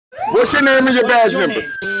What's your name and your badge number?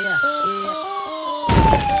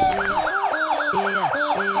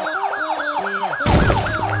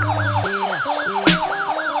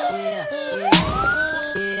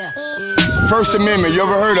 First Amendment, you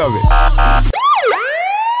ever heard of it?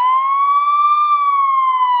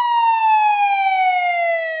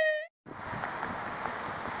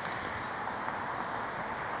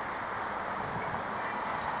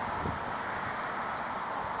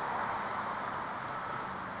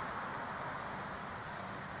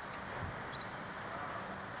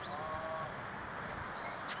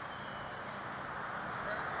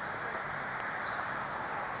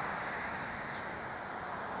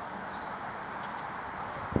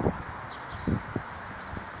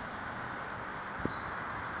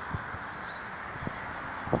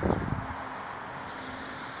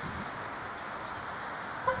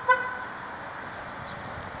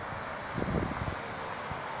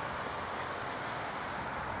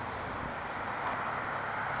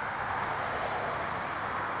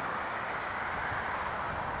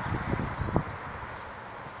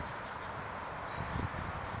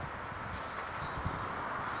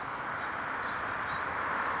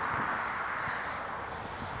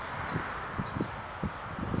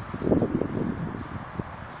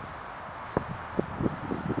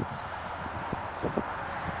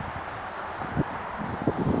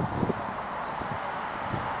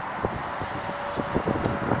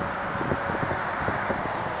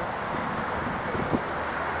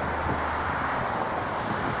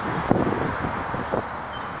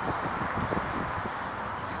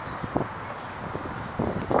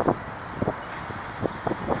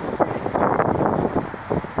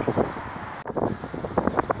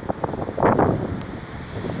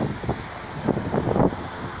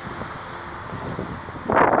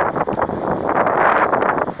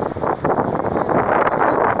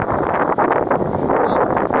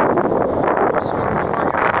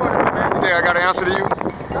 I got an answer to you?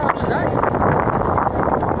 No, I'm just asking.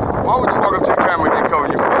 Why would you walk up to the camera and then cover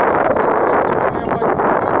your face?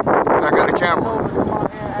 Because I got a camera.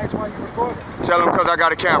 Ask why you recording. Tell him because I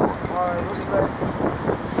got a camera. Alright, respect.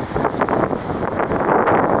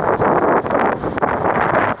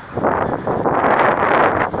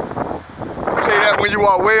 You say that when you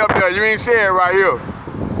walk way up there. You ain't say it right here.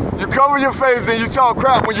 You cover your face, then you talk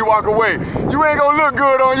crap when you walk away. You ain't gonna look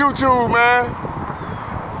good on YouTube, man.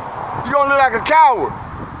 You gonna look like a coward.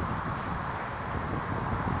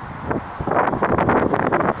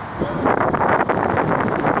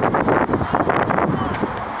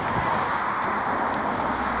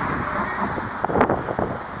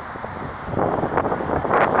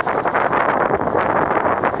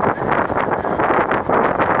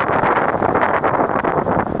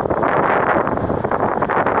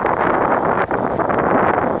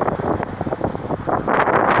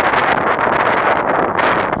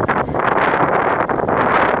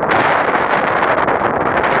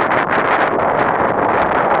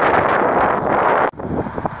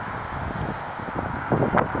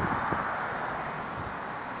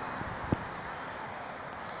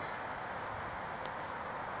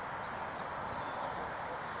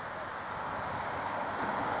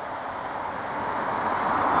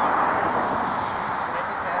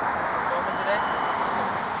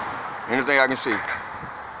 Anything I can see. Okay.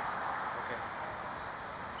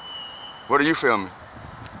 What are you filming?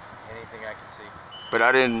 Anything I can see. But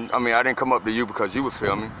I didn't come up to you because you was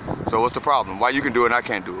filming. So what's the problem? Why you can do it and I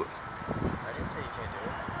can't do it? I didn't say you can't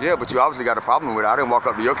do it. Yeah, but you obviously got a problem with it. I didn't walk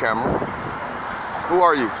up to your camera. Who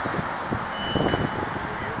are you?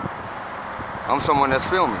 I'm someone that's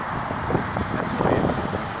filming. That's who I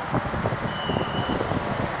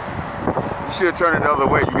am. You should turn it the other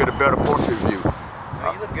way. You get a better portrait view.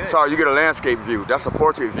 No, you look good. Sorry, you get a landscape view. That's a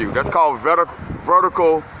portrait view. That's called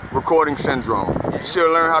vertical recording syndrome. Yeah, you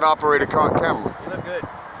should learn how to operate a camera. You look good.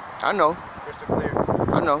 I know. Crystal clear.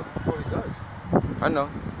 I know. Oh, he does. I know.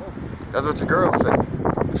 That's what your girl said.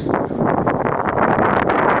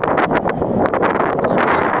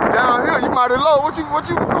 Down here, you mighty low. What you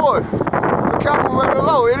recording? The camera mighty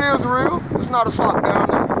low. It is real. It's not a slop down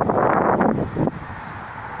there.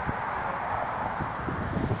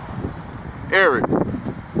 Eric.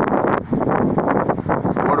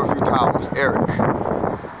 Waterview Towers. Eric.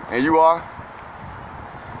 And you are?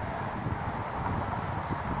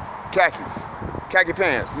 Khakis. Khaki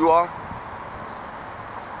pants. You are?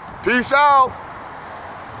 Peace out.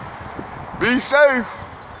 Be safe.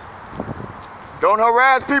 Don't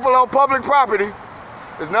harass people on public property.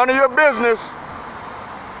 It's none of your business.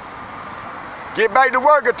 Get back to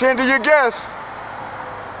work, attend to your guests.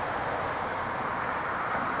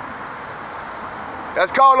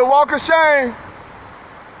 That's called a walk of shame.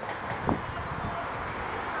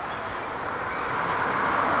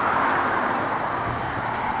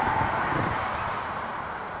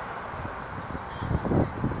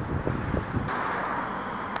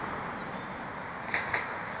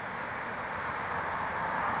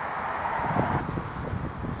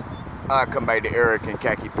 I come back to Eric in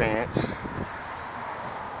khaki pants.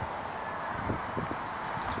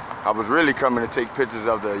 I was really coming to take pictures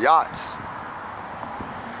of the yachts,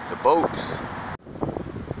 the boats.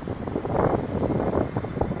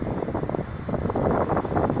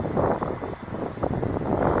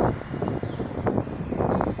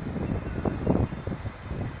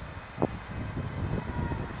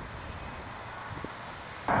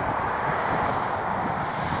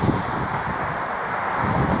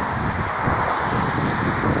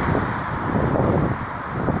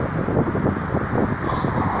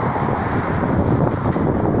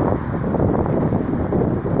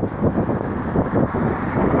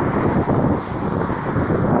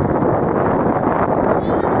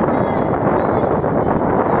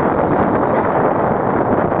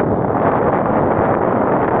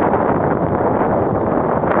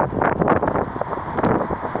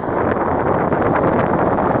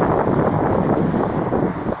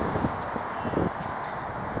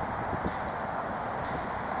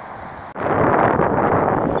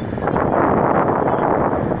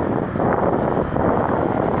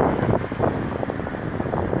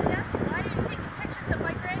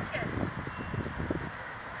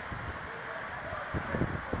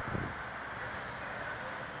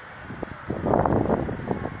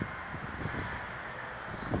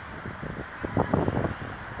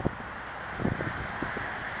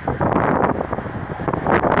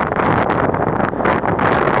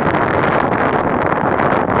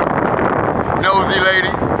 Nosy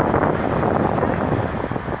lady.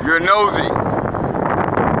 You're nosy.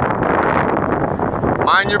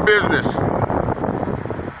 Mind your business.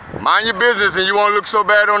 Mind your business and you won't look so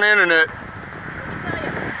bad on the internet.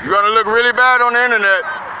 You're gonna look really bad on the internet.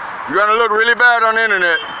 You're gonna look really bad on the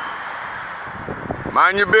internet.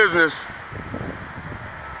 Mind your business.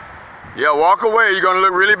 Yeah, walk away. You're gonna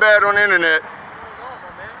look really bad on the internet.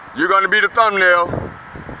 You're gonna be the thumbnail.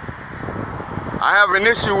 I have an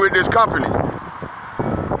issue with this company.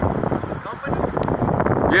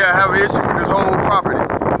 Yeah, I have an issue with this whole property.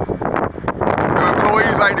 The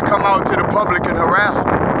employees like to come out to the public and harass them.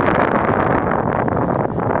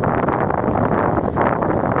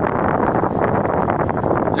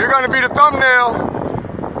 You're gonna be the thumbnail.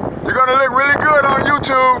 You're gonna look really good on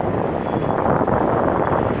YouTube.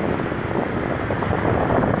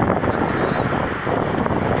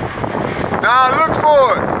 Now look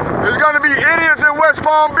for it. There's gonna be idiots in West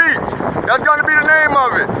Palm Beach. That's gonna be the name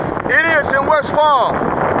of it. Idiots in West Palm.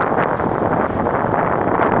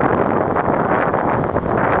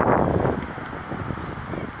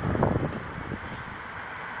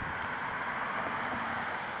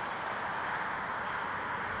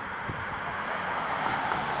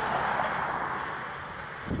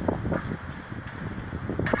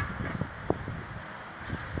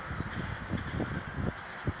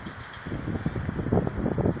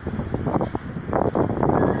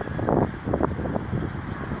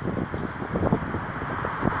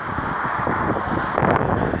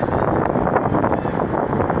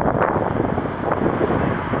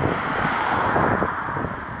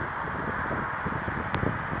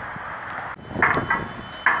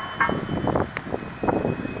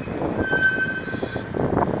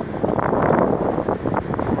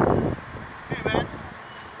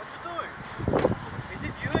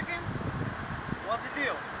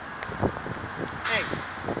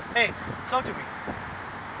 Hey, talk to me.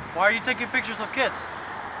 Why are you taking pictures of kids?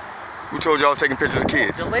 Who told you I was taking pictures of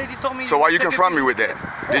kids? The lady told me. So why you confront me with that?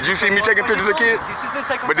 Did you see me taking pictures of kids? This is the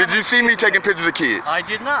second But did you see me taking pictures of kids? I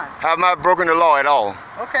did not. Have I broken the law at all?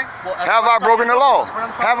 Okay. Well, have I broken the law?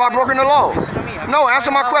 Have I broken the law? Listen to me. No,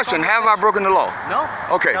 answer my question. Have I broken the law? No.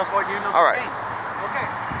 Okay. That's what you know. All right. Okay.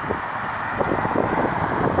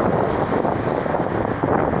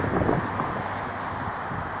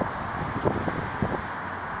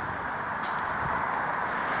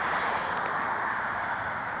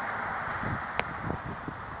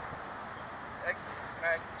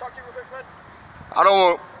 Talk to you real quick, bud. I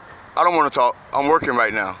don't want to talk. I'm working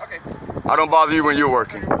right now. Okay. I don't bother you when you're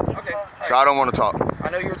working. Okay. So I don't want to talk. I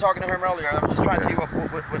know you were talking to him earlier. I was just trying to see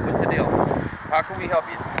what's the deal. How can we help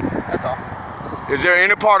you? That's all. Is there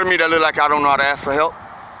any part of me that look like I don't know how to ask for help?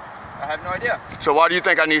 I have no idea. So why do you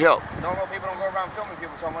think I need help? Normal people don't go around filming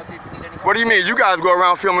people, so I want to see if you need any help. What do you mean? You guys go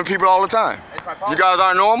around filming people all the time. It's my policy. You guys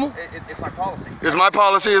aren't normal? It's my policy. It's my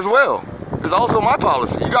policy as well. It's also my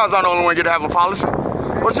policy. You guys aren't the only one get to have a policy.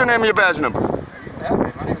 What's your name and your badge number? You can have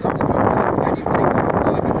it. My name is Oscar.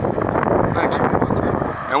 Thank you.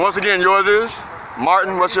 And once again, yours is?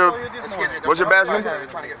 Martin, what's your badge number?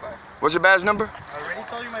 What's your badge number? I already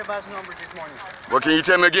told you my badge number this morning, sir. Well, can you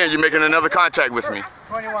tell me again? You're making another contact with me.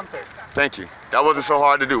 2130. Thank you. That wasn't so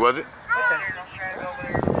hard to do, was it?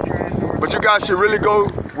 But you guys should really go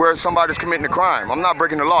where somebody's committing a crime. I'm not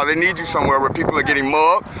breaking the law. They need you somewhere where people are getting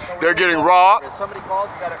mugged, they're getting robbed. If somebody calls,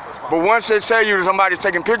 you gotta respond. But once they tell you that somebody's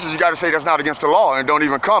taking pictures, you gotta say that's not against the law and don't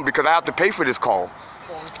even come because I have to pay for this call.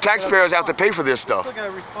 Taxpayers have to pay for this stuff. I'm still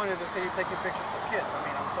gonna respond if they say you're taking pictures of kids. I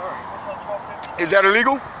mean, I'm sorry. Is that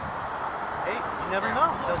illegal? Hey, you never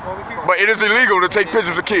know. That's what we're here. But it is illegal to take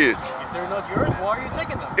pictures of kids. If they're not yours, why are you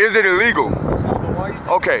taking them? Is it illegal? So, but why are you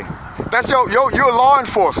taking Okay. That's you're a law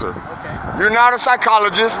enforcer. Okay. You're not a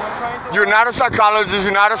psychologist. You're not a psychologist.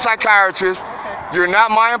 You're not a psychiatrist. Okay. You're not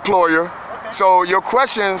my employer. Okay. So your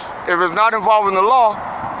questions, if it's not involving the law,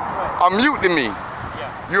 Right. are mute to me. Yeah.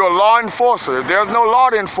 You're a law enforcer. If there's no law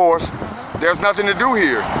to enforce, there's nothing to do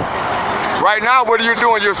here. Right now, what are you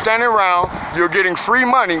doing? You're standing around, you're getting free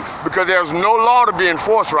money because there's no law to be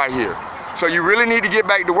enforced right here. So you really need to get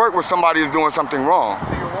back to work when somebody is doing something wrong.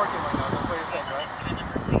 So you're working right now. That's what you're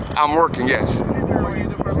saying, right? I'm working, yes. What do you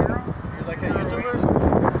do for a living? You're like a YouTuber or something?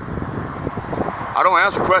 I don't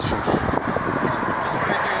answer questions. Just trying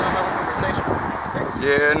to have a conversation.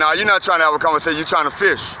 Yeah, no, you're not trying to have a conversation, you're trying to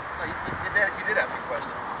fish. No, you did ask me a question.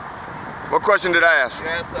 What question did I ask? You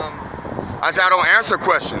asked, I said I don't answer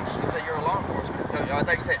questions. you said you're a law enforcement. No, I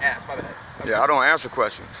thought you said ask, my bad. Yeah, I don't answer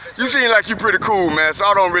questions. You seem like you're pretty cool, man, so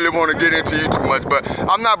I don't really want to get into you too much, but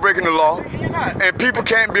I'm not breaking the law. You're not. And people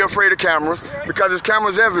can't be afraid of cameras because there's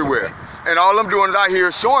cameras everywhere. And all I'm doing is out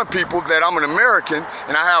here showing people that I'm an American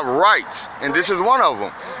and I have rights, and this is one of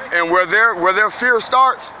them. And where their fear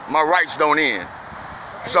starts, my rights don't end.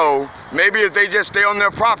 So maybe if they just stay on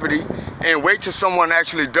their property and wait till someone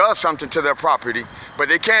actually does something to their property, but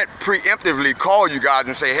they can't preemptively call you guys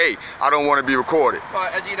and say, hey, I don't want to be recorded. Well,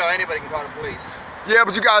 as you know, anybody can call the police. Yeah,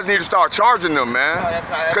 but you guys need to start charging them, man. No, that's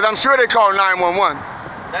not. Because I'm sure they call 911.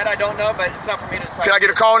 That I don't know, but it's not for me to decide. Can I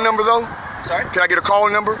get a call number though? Sorry? Can I get a call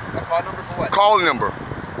number? A call number for what? Call number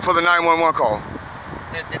for the 911 call.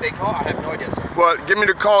 Did they call? I have no idea, sir. Well, give me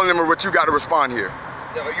the call number, what you got to respond here.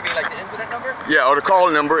 No, you mean like the incident number? Yeah, or the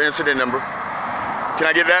call number, incident number. Can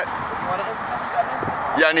I get that? You want an incident? You got an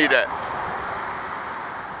incident? Yeah, I need that.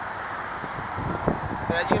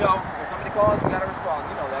 But as you know, when somebody calls, we gotta respond.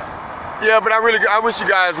 You know that. Yeah, but I wish you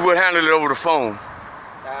guys would handle it over the phone.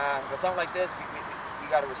 But something like this, we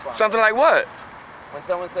gotta respond. Something like what? When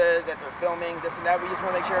someone says that they're filming this and that, we just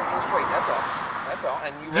want to make sure everything's straight. That's all. That's all.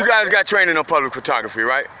 And You guys got training on public photography,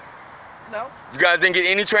 right? No. You guys didn't get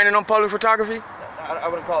any training on public photography? I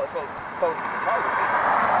wouldn't call it public photography.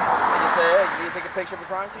 They just say, hey, you need to take a picture of a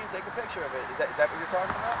crime scene, take a picture of it. Is that what you're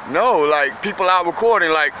talking about? No, like people out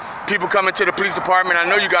recording, like people coming to the police department. I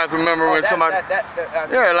know you guys remember when somebody...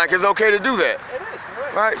 Yeah, like it's okay to do that. It is, you're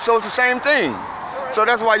right. Right? So it's the same thing. So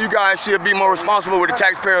that's why you guys should be more responsible with the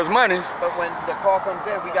taxpayers' money. But when the call comes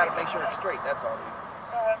in, we got to make sure it's straight. That's all.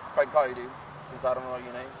 If I can call you, dude, since I don't know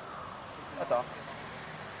your name. That's all.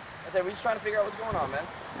 I said, we're just trying to figure out what's going on, man.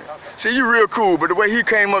 Okay. See, you real cool, but the way he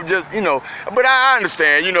came up just, but I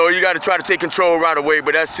understand, you got to try to take control right away,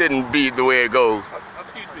 but that shouldn't be the way it goes.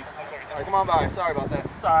 Excuse me. All right, come on by. Sorry about that.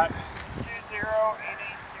 It's all right. 2080.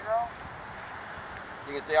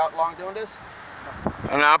 You can stay out long doing this?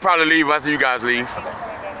 And I'll probably leave after you guys leave. Okay.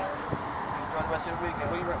 Enjoy the rest of the weekend.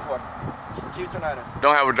 Who you rooting for? Chiefs or Niners?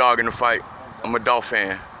 Don't have a dog in the fight. I'm a dog fan.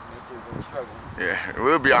 Me too, but we're struggling. Yeah,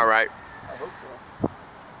 we'll be all right. I hope so.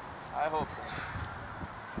 I hope so.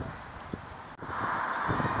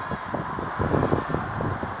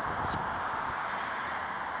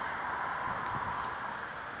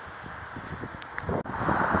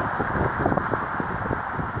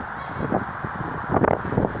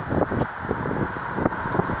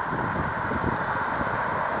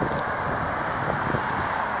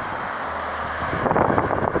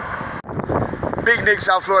 Big Nick,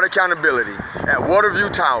 South Florida Accountability at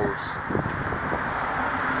Waterview Towers.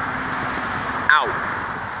 Out.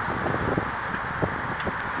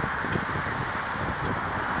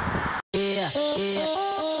 Yeah.